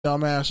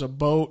dumbass a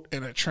boat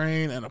and a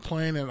train and a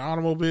plane and an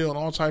automobile and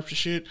all types of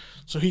shit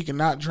so he could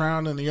not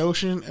drown in the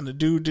ocean, and the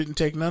dude didn't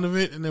take none of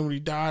it. And then when he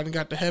died and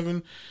got to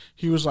heaven,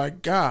 he was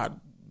like, God,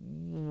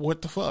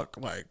 what the fuck?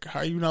 Like,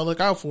 how you not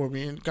look out for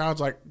me? And God's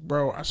like,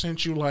 bro, I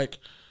sent you like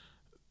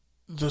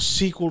the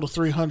sequel to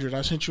 300.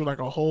 I sent you like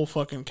a whole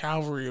fucking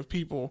cavalry of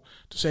people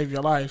to save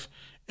your life,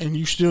 and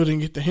you still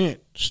didn't get the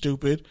hint,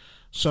 stupid.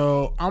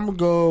 So I'm gonna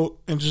go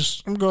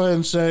ahead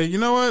and say, you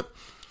know what?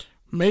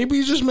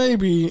 Maybe, just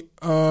maybe,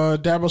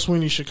 Dabo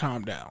Sweeney should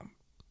calm down.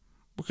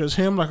 Because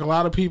him, like a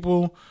lot of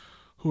people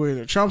who are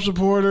either Trump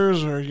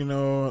supporters or,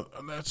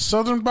 that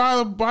Southern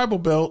Bible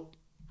Belt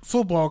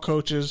football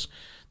coaches,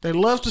 they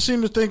love to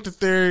seem to think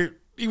that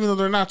even though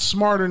they're not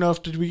smart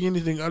enough to be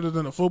anything other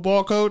than a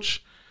football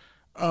coach,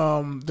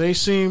 they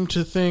seem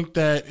to think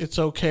that it's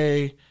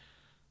okay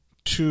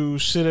to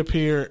sit up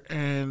here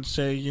and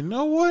say, you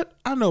know what?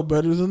 I know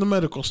better than the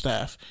medical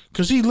staff.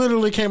 Because he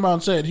literally came out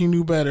and said he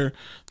knew better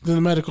than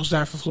the medical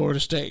staff of Florida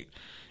State.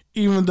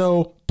 Even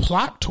though,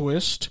 plot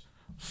twist,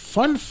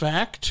 fun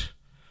fact,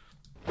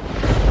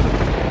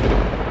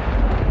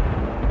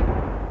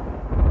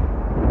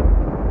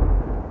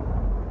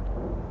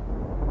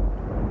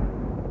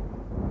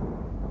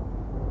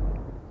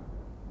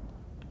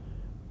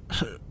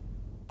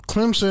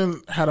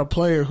 Clemson had a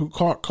player who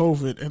caught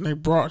COVID and they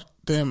brought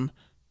them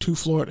to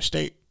Florida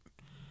State.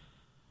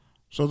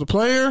 So the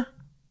player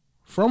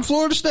from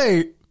Florida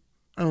State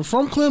and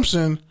from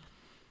Clemson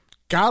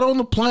got on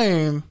the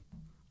plane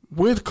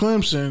with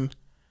Clemson,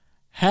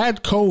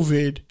 had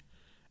COVID,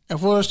 and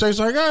Florida State's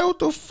like, hey, what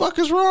the fuck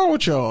is wrong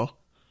with y'all?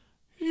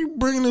 You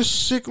bringing this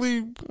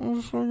sickly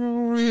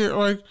motherfucker over here?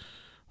 Like,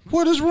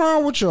 what is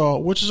wrong with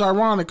y'all? Which is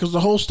ironic because the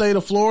whole state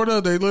of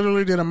Florida, they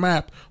literally did a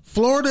map.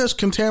 Florida is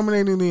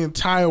contaminating the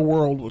entire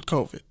world with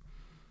COVID.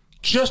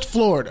 Just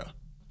Florida.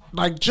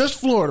 Like, just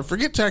Florida.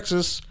 Forget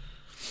Texas.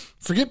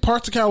 Forget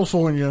parts of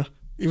California.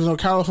 Even though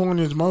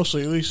California is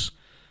mostly, at least,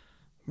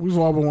 we've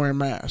all been wearing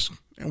masks.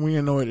 And we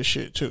annoyed as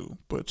shit, too.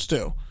 But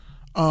still.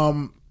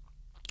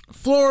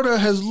 Florida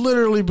has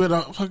literally been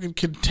a fucking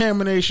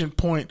contamination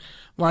point.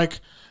 Like,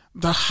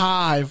 the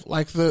hive.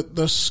 Like,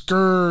 the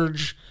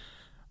scourge.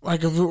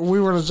 Like, if we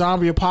were in a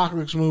zombie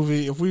apocalypse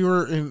movie, if we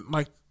were in,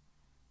 like,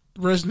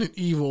 Resident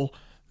Evil,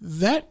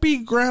 that'd be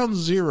ground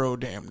zero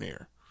damn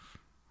near.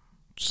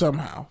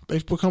 Somehow.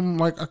 They've become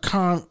like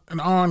an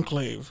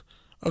enclave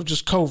of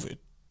just COVID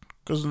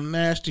because of the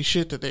nasty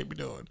shit that they be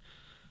doing.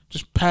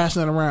 Just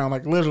passing it around.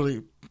 Like,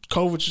 literally,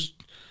 COVID's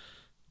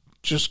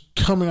just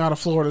coming out of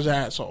Florida's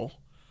asshole.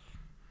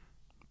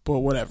 But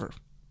whatever.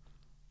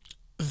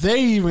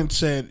 They even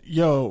said,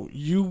 yo,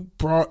 you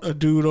brought a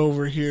dude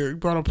over here. You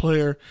brought a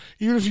player.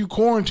 Even if you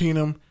quarantine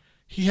him,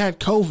 he had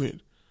COVID.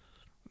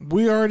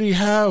 We already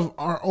have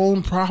our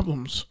own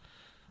problems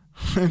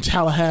in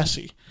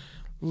Tallahassee,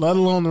 let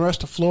alone the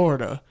rest of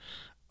Florida.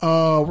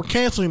 We're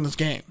canceling this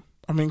game.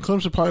 I mean,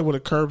 Clemson probably would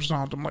have curb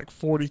stomped them like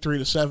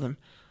 43-7,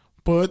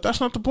 but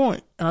that's not the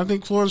point. And I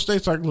think Florida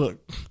State's like,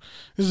 look,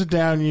 this is a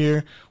down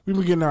year. We've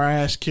been getting our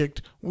ass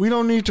kicked. We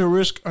don't need to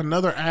risk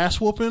another ass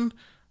whooping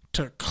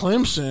to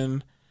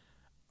Clemson.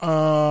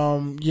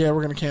 Yeah,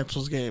 we're going to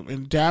cancel this game.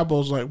 And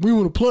Dabo's like, we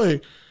want to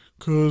play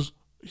because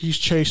he's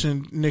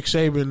chasing Nick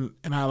Saban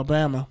in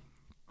Alabama.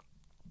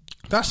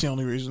 That's the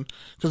only reason.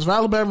 Because if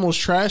Alabama was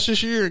trash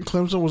this year and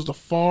Clemson was the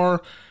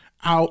far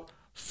out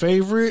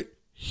favorite,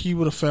 he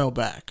would have fell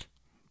back.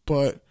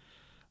 But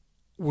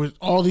with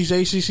all these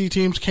ACC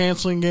teams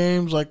canceling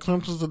games, like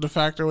Clemson's the de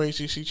facto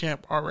ACC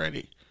champ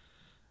already.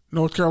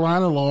 North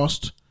Carolina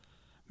lost.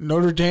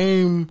 Notre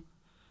Dame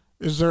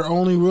is their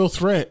only real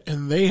threat,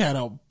 and they had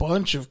a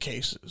bunch of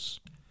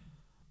cases.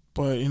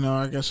 But,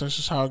 I guess that's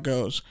just how it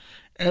goes.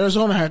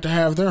 Arizona had to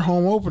have their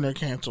home opener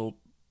canceled.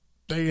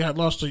 They had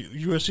lost to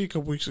USC a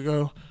couple weeks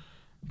ago.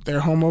 Their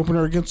home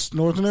opener against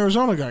Northern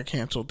Arizona got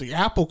canceled. The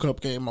Apple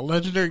Cup game, a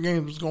legendary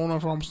game, was going on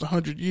for almost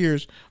 100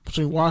 years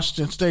between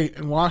Washington State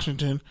and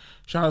Washington.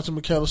 Shout out to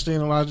McKellisty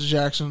and Elijah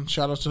Jackson.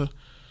 Shout out to,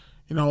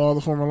 all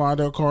the former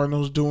Lydell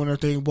Cardinals doing their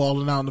thing,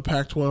 balling out in the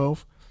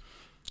Pac-12.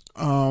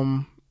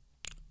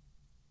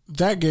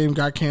 That game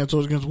got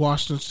canceled against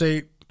Washington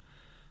State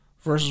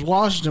versus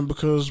Washington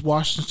because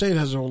Washington State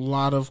has a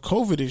lot of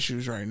COVID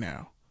issues right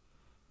now.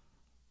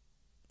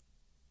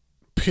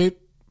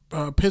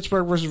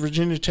 Pittsburgh versus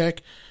Virginia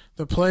Tech,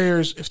 the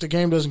players, if the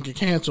game doesn't get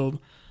canceled,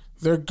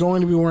 they're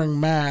going to be wearing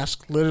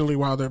masks literally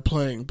while they're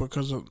playing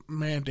because of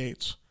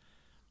mandates.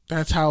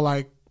 That's how,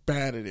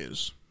 bad it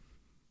is.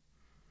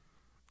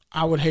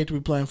 I would hate to be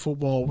playing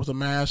football with a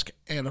mask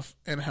and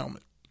a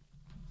helmet.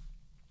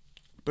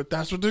 But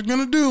that's what they're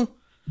going to do.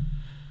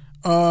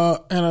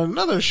 And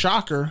another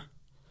shocker,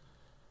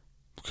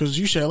 because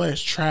UCLA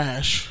is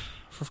trash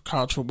for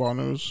college football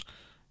news.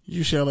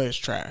 UCLA is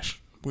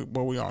trash.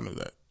 We all knew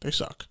that. They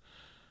suck.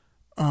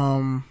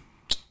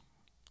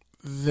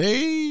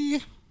 They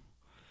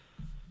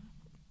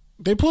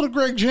pulled a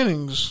Greg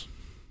Jennings.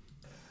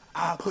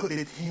 I put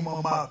the team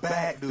on my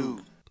back,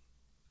 dude.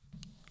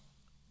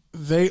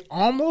 They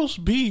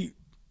almost beat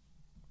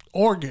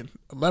Oregon,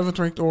 11th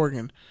ranked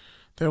Oregon.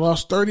 They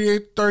lost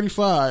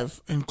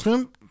 38-35. And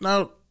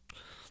now,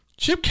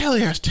 Chip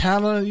Kelly has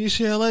talent at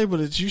UCLA, but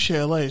it's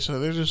UCLA, so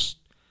they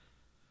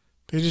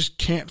just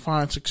can't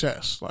find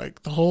success.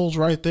 Like, the hole's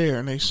right there,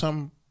 and they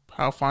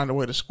somehow find a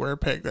way to square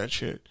peg that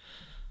shit.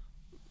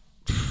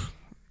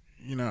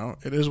 You know,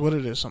 it is what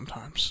it is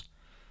sometimes.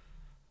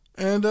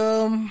 And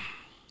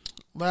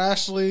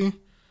lastly,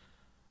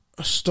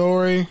 a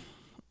story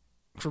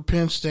for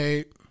Penn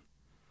State.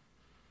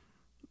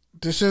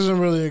 This isn't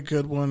really a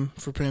good one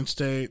for Penn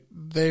State.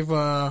 They've,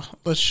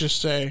 let's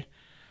just say,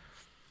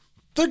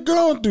 they're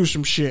going through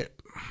some shit.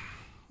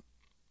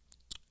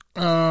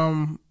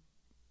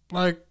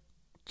 Like,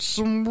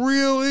 some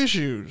real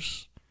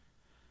issues.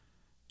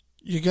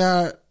 You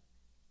got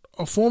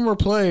a former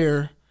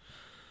player,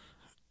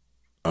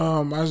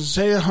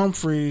 Isaiah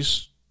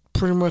Humphries,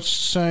 pretty much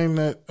saying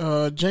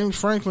that James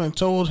Franklin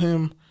told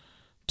him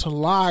to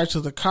lie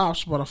to the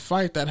cops about a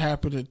fight that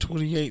happened in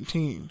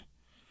 2018.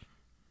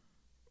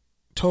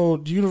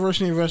 Told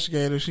university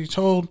investigators, he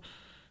told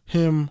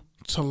him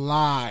to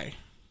lie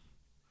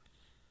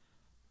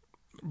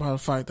about a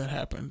fight that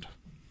happened.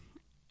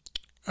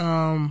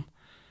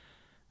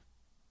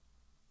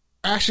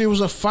 Actually, it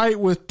was a fight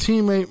with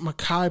teammate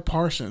Mekhi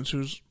Parsons,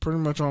 who's pretty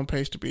much on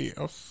pace to be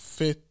the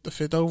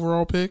fifth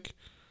overall pick,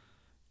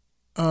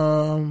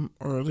 or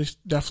at least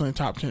definitely a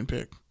top 10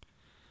 pick.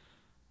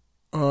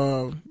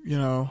 You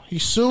know,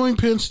 he's suing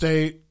Penn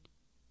State.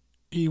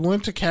 He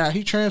went to Cal.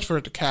 He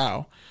transferred to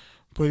Cal,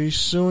 but he's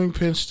suing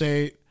Penn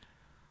State.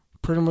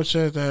 Pretty much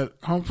said that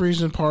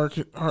Humphries and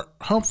Parsons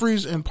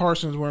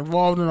were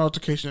involved in an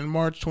altercation in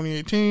March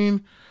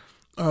 2018,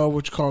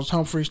 which caused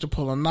Humphries to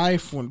pull a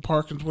knife when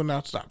Parsons would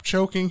not stop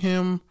choking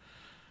him.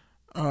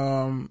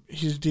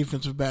 He's a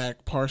defensive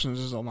back. Parsons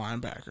is a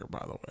linebacker,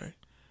 by the way.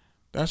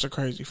 That's a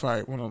crazy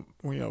fight when a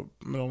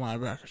middle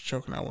linebacker's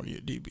choking out one of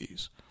your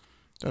DBs.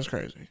 That's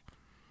crazy.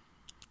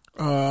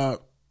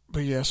 But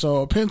yeah, so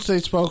a Penn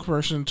State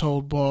spokesperson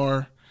told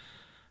Barr,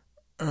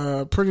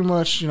 pretty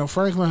much,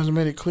 Franklin has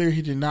made it clear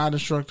he did not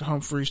instruct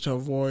Humphries to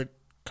avoid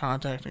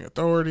contacting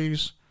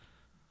authorities.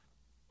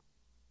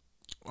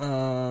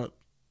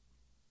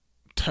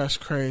 That's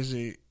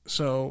crazy.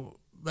 So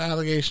the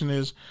allegation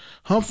is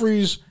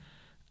Humphries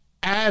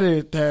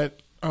added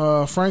that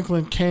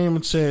Franklin came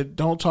and said,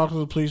 "Don't talk to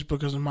the police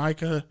because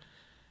Micah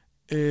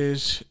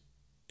is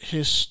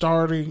a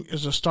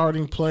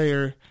starting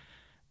player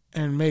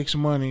and makes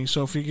money.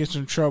 So if he gets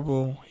in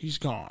trouble, he's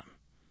gone."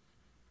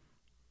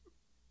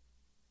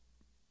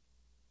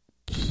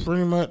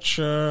 Pretty much,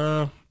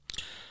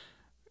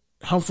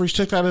 Humphries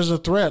took that as a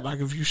threat. Like,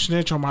 if you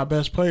snitch on my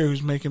best player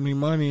who's making me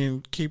money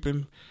and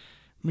keeping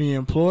me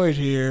employed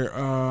here,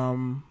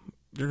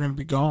 you're going to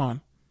be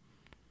gone.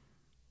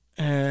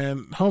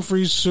 And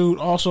Humphries' suit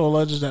also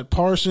alleges that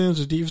Parsons,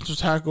 the defensive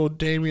tackle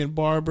Damian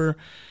Barber,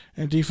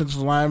 and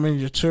defensive lineman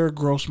Yatur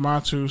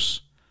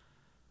Gross-Matos.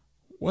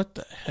 What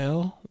the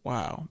hell?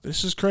 Wow.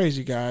 This is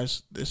crazy,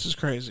 guys. This is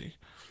crazy.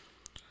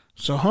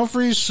 So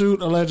Humphries'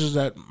 suit alleges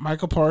that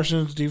Michael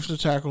Parsons, defensive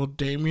tackle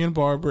Damian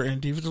Barber, and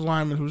defensive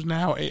lineman, who's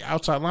now an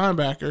outside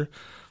linebacker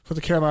for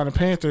the Carolina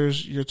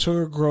Panthers,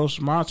 Yatur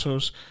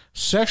Gross-Matos,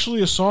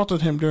 sexually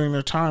assaulted him during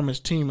their time as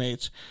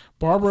teammates.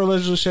 Barber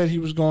allegedly said he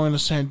was going to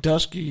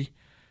Sandusky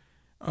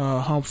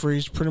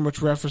Humphries, pretty much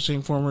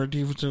referencing former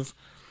defensive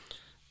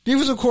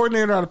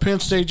coordinator out of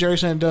Penn State, Jerry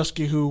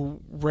Sandusky,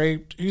 who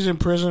raped. He's in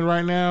prison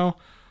right now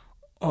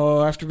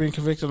after being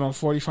convicted on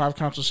 45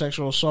 counts of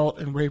sexual assault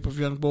and rape of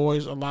young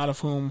boys, a lot of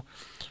whom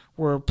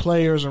were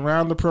players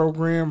around the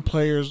program,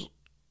 players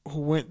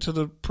who went to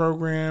the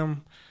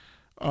program,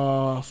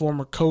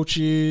 former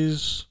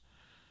coaches,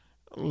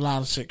 a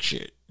lot of sick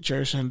shit.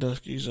 Jerry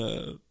Sandusky's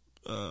a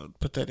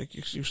pathetic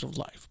excuse of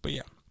life. But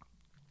yeah.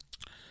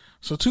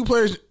 So 2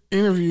 players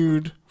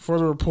interviewed for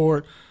the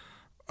report.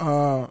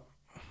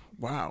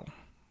 Wow.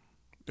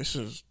 This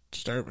is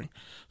disturbing.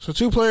 So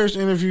 2 players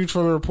interviewed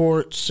for the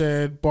report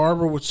said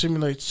Barber would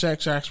simulate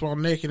sex acts while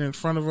naked in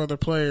front of other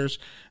players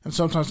and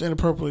sometimes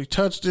inappropriately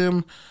touched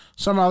them.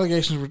 Some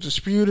allegations were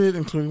disputed,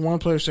 including one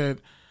player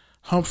said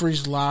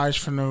Humphries lies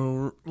for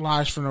no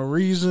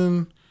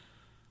reason.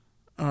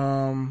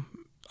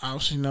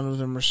 Obviously none of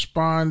them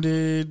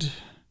responded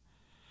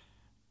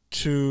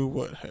to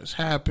what has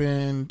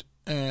happened,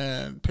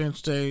 and Penn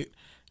State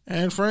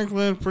and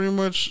Franklin pretty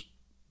much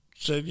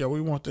said, "Yeah, we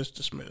want this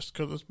dismissed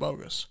because it's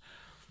bogus."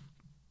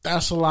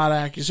 That's a lot of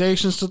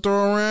accusations to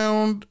throw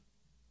around,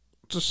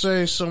 to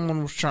say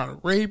someone was trying to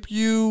rape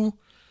you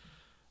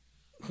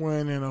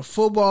when in a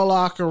football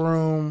locker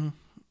room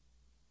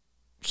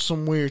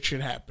some weird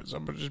shit happens.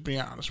 I'm going to just be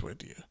honest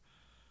with you.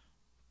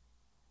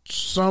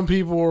 Some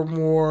people are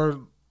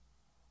more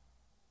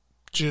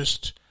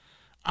just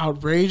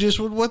outrageous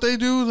with what they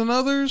do than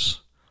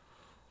others,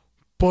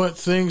 but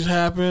things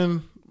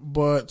happen.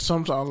 But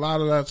sometimes, a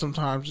lot of that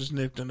sometimes is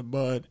nipped in the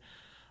bud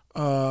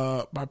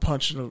by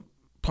punching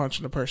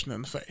a person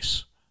in the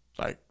face.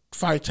 Like,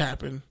 fights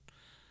happen,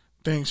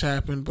 things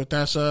happen, but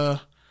that's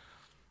I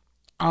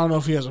don't know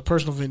if he has a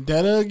personal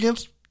vendetta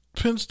against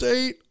Penn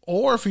State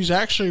or if he's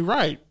actually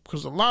right,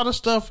 because a lot of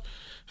stuff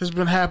has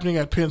been happening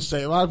at Penn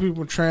State. A lot of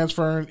people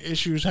transferring,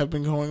 issues have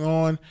been going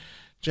on.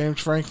 James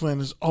Franklin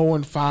is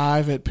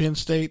 0-5 at Penn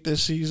State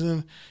this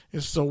season.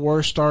 It's the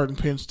worst start in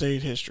Penn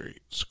State history,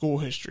 school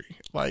history.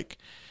 Like,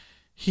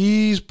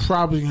 he's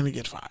probably going to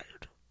get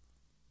fired.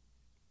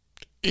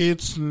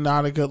 It's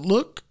not a good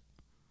look.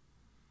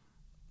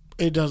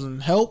 It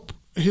doesn't help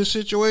his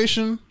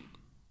situation.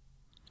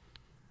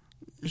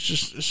 It's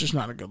just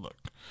not a good look.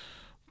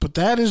 But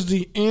that is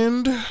the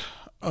end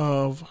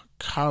of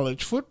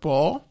college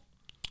football.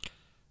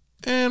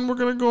 And we're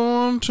going to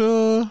go on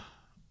to,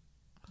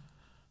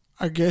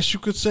 I guess you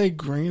could say,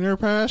 greener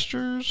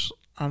pastures.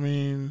 I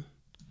mean,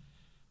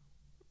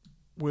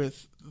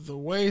 with the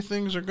way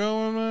things are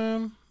going,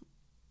 man,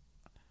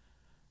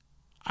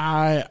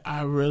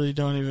 I really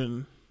don't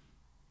even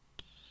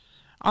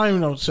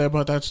know what to say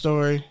about that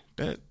story.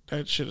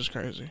 That shit is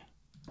crazy.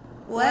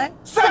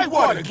 What? Say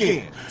what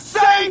again?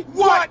 Say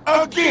what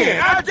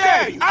again? I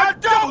dare you. I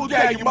double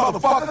dare you,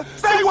 motherfucker.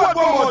 Say what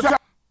one more time.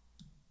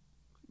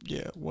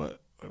 Yeah, what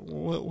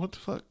the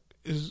fuck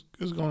is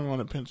going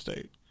on at Penn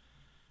State?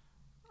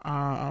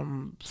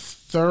 I'm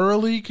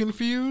thoroughly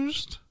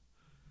confused,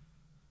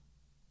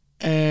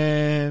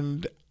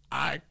 and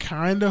I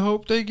kind of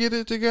hope they get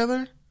it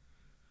together.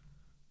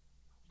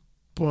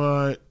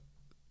 But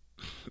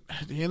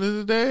at the end of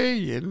the day,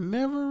 you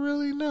never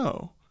really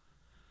know.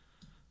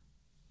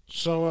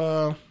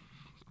 So,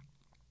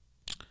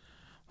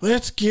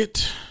 let's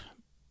get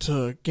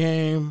to a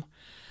game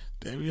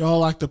that we all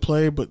like to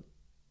play, but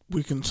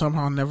we can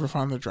somehow never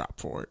find the drop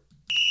for it.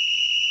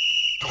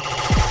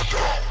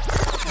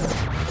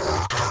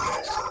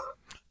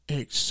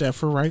 Except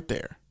for right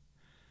there.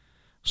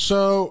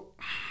 So,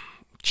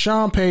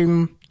 Sean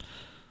Payton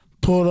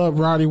pulled up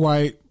Roddy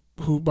White,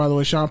 who, by the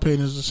way, Sean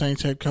Payton is the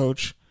Saints head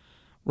coach.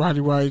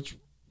 Roddy White,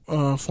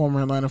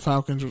 former Atlanta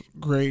Falcons,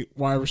 great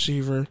wide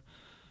receiver.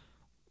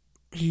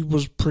 He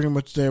was pretty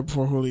much there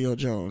before Julio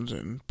Jones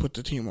and put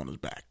the team on his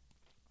back.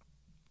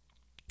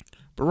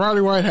 But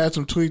Roddy White had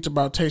some tweets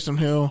about Taysom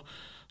Hill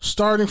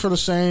starting for the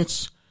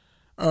Saints,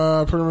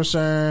 pretty much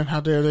saying, how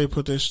dare they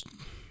put this.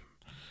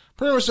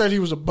 Pretty much said he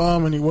was a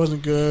bum and he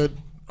wasn't good.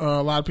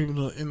 A lot of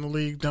people in the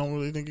league don't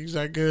really think he's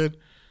that good.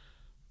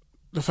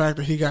 The fact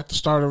that he got the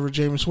start over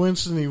Jameis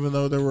Winston, even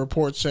though there were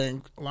reports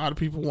saying a lot of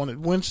people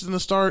wanted Winston to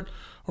start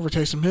over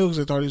Taysom Hill because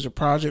they thought he was a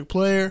project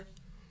player.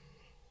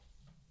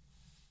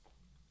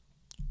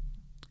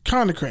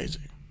 Kind of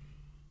crazy.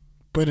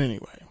 But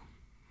anyway.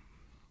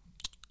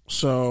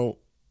 So,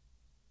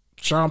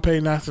 Sean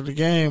Payton after the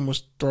game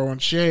was throwing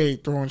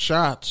shade, throwing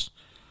shots.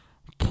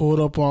 Pulled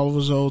up all of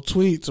his old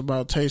tweets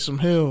about Taysom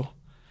Hill.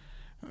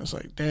 And it's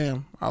like,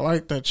 damn, I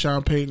like that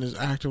Sean Payton is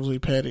actively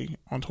petty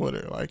on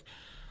Twitter. Like,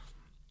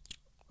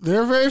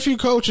 there are very few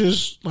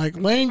coaches. Like,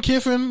 Lane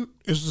Kiffin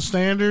is the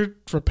standard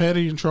for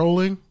petty and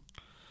trolling.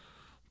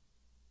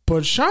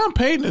 But Sean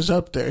Payton is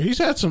up there. He's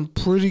had some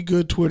pretty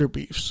good Twitter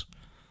beefs.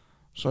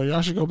 So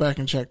y'all should go back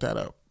and check that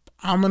out.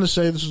 I'm going to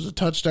say this was a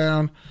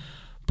touchdown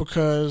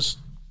because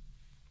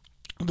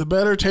the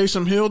better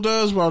Taysom Hill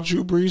does while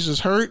Drew Brees is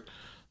hurt,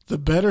 the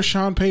better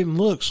Sean Payton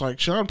looks. Like,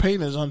 Sean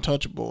Payton is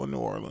untouchable in New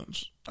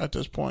Orleans at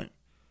this point.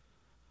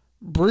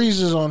 Brees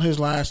is on his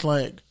last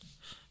leg.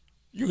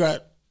 You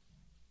got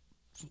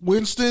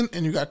Winston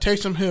and you got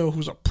Taysom Hill,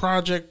 who's a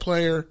project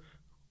player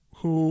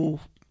who,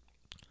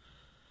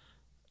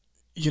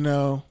 you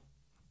know,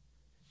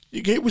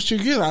 you get what you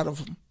get out of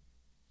him.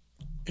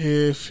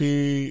 If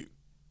he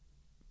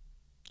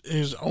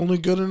is only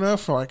good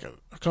enough for like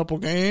a couple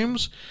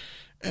games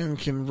and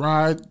can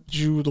ride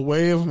you the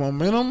wave of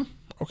momentum,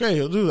 okay,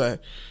 he'll do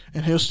that.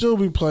 And he'll still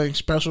be playing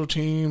special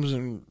teams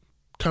and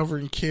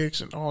covering kicks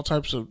and all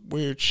types of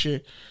weird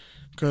shit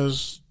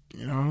because,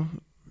 you know,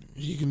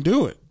 he can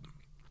do it.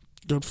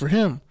 Good for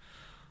him.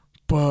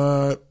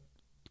 But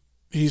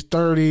he's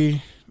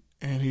 30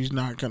 and he's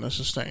not going to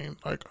sustain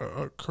like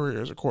a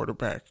career as a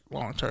quarterback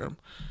long term.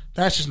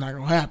 That's just not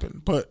going to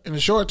happen. But in the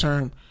short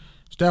term,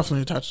 it's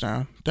definitely a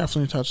touchdown.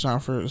 Definitely a touchdown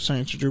for the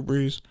Saints, for Drew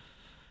Brees.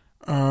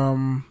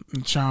 And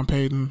Sean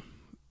Payton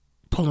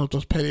pulling up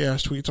those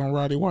petty-ass tweets on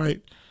Roddy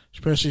White,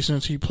 especially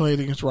since he played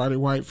against Roddy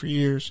White for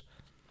years.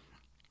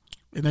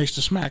 It makes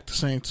to smack the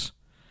Saints.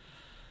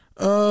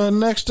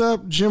 Next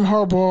up, Jim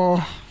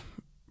Harbaugh,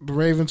 the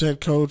Ravens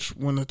head coach,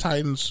 when the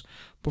Titans,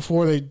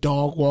 before they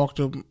dog-walked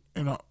them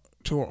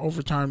to an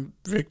overtime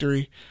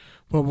victory.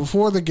 But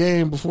before the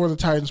game, before the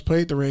Titans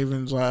played the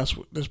Ravens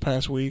this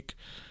past week,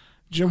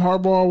 Jim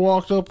Harbaugh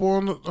walked up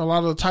on a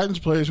lot of the Titans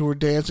players who were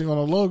dancing on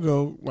the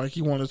logo like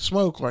he wanted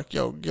smoke, like,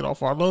 yo, get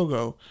off our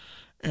logo.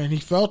 And he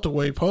felt the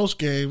way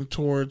post-game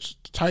towards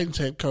the Titans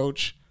head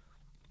coach,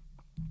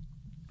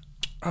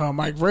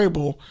 Mike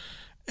Vrabel.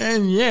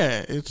 And,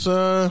 yeah, it's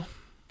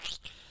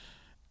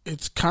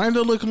kind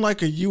of looking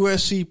like a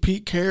USC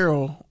Pete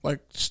Carroll, like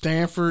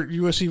Stanford,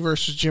 USC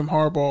versus Jim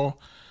Harbaugh,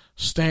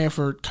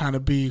 Stanford kind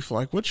of beef.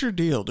 Like, what's your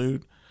deal,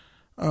 dude?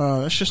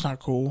 That's just not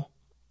cool.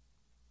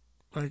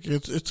 Like,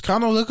 it's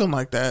kind of looking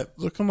like that.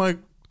 Looking like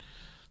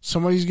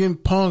somebody's getting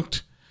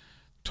punked,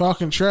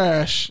 talking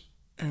trash,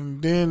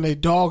 and then they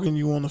dogging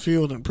you on the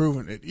field and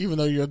proving it, even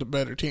though you're the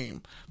better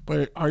team.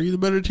 But are you the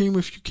better team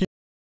if you can't